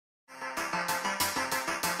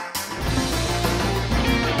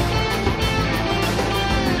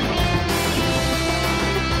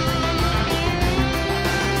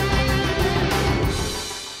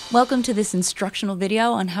Welcome to this instructional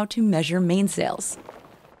video on how to measure mainsails.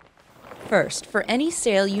 First, for any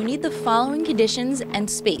sail, you need the following conditions and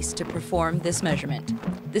space to perform this measurement.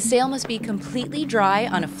 The sail must be completely dry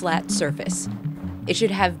on a flat surface. It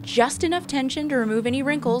should have just enough tension to remove any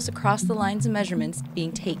wrinkles across the lines of measurements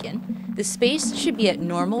being taken. The space should be at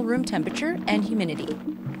normal room temperature and humidity,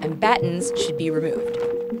 and battens should be removed.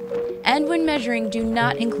 And when measuring, do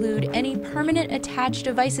not include any permanent attached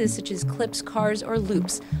devices such as clips, cars, or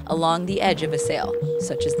loops along the edge of a sail,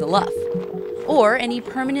 such as the luff, or any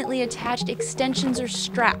permanently attached extensions or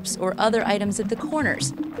straps or other items at the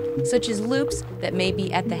corners, such as loops that may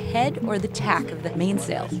be at the head or the tack of the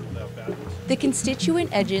mainsail. The constituent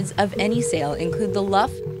edges of any sail include the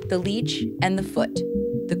luff, the leech, and the foot.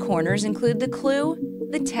 The corners include the clew,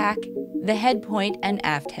 the tack, the head point, and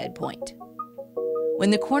aft head point. When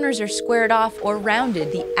the corners are squared off or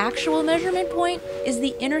rounded, the actual measurement point is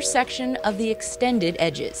the intersection of the extended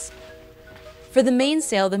edges. For the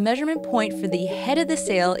mainsail, the measurement point for the head of the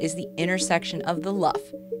sail is the intersection of the luff,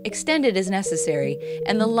 extended as necessary,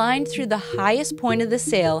 and the line through the highest point of the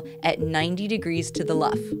sail at 90 degrees to the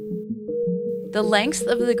luff. The lengths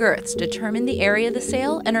of the girths determine the area of the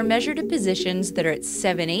sail and are measured at positions that are at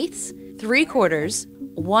 7/8, 3/4,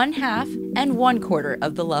 1/2, and 1/4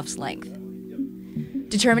 of the luff's length.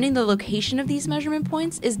 Determining the location of these measurement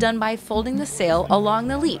points is done by folding the sail along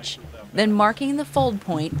the leech, then marking the fold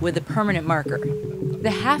point with a permanent marker.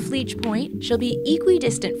 The half leech point shall be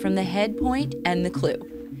equidistant from the head point and the clew.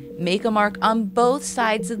 Make a mark on both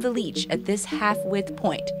sides of the leech at this half width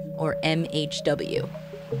point, or MHW.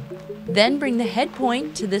 Then bring the head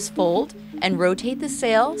point to this fold and rotate the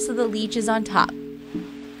sail so the leech is on top.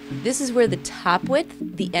 This is where the top width,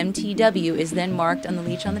 the MTW, is then marked on the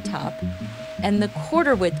leech on the top, and the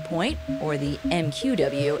quarter width point, or the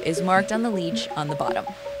MQW, is marked on the leech on the bottom.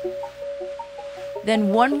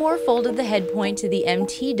 Then one more fold of the head point to the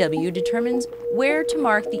MTW determines where to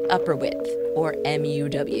mark the upper width, or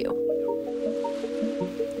MUW.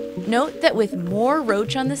 Note that with more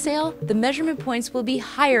roach on the sail, the measurement points will be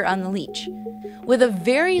higher on the leech. With a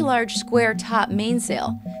very large square top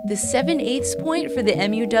mainsail, the 7/8 point for the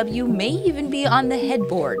MUW may even be on the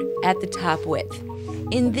headboard at the top width.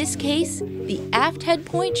 In this case, the aft head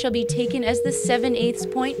point shall be taken as the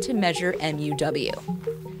 7/8 point to measure MUW.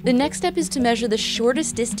 The next step is to measure the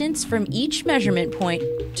shortest distance from each measurement point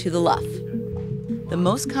to the luff. The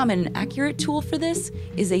most common and accurate tool for this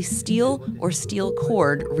is a steel or steel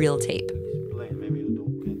cord reel tape.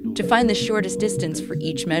 To find the shortest distance for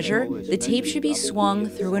each measure, the tape should be swung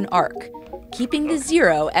through an arc, keeping the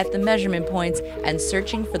 0 at the measurement points and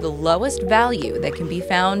searching for the lowest value that can be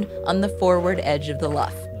found on the forward edge of the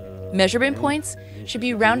luff. Measurement points should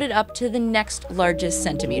be rounded up to the next largest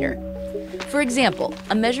centimeter. For example,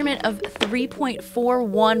 a measurement of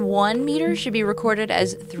 3.411 meters should be recorded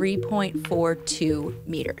as 3.42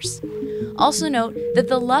 meters. Also note that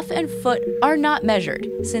the luff and foot are not measured,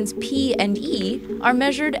 since P and E are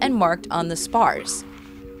measured and marked on the spars.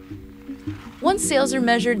 Once sails are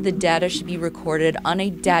measured, the data should be recorded on a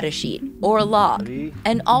data sheet or a log,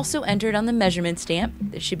 and also entered on the measurement stamp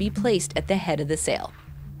that should be placed at the head of the sail.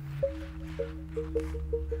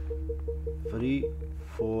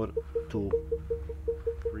 342.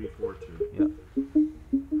 342. Yeah.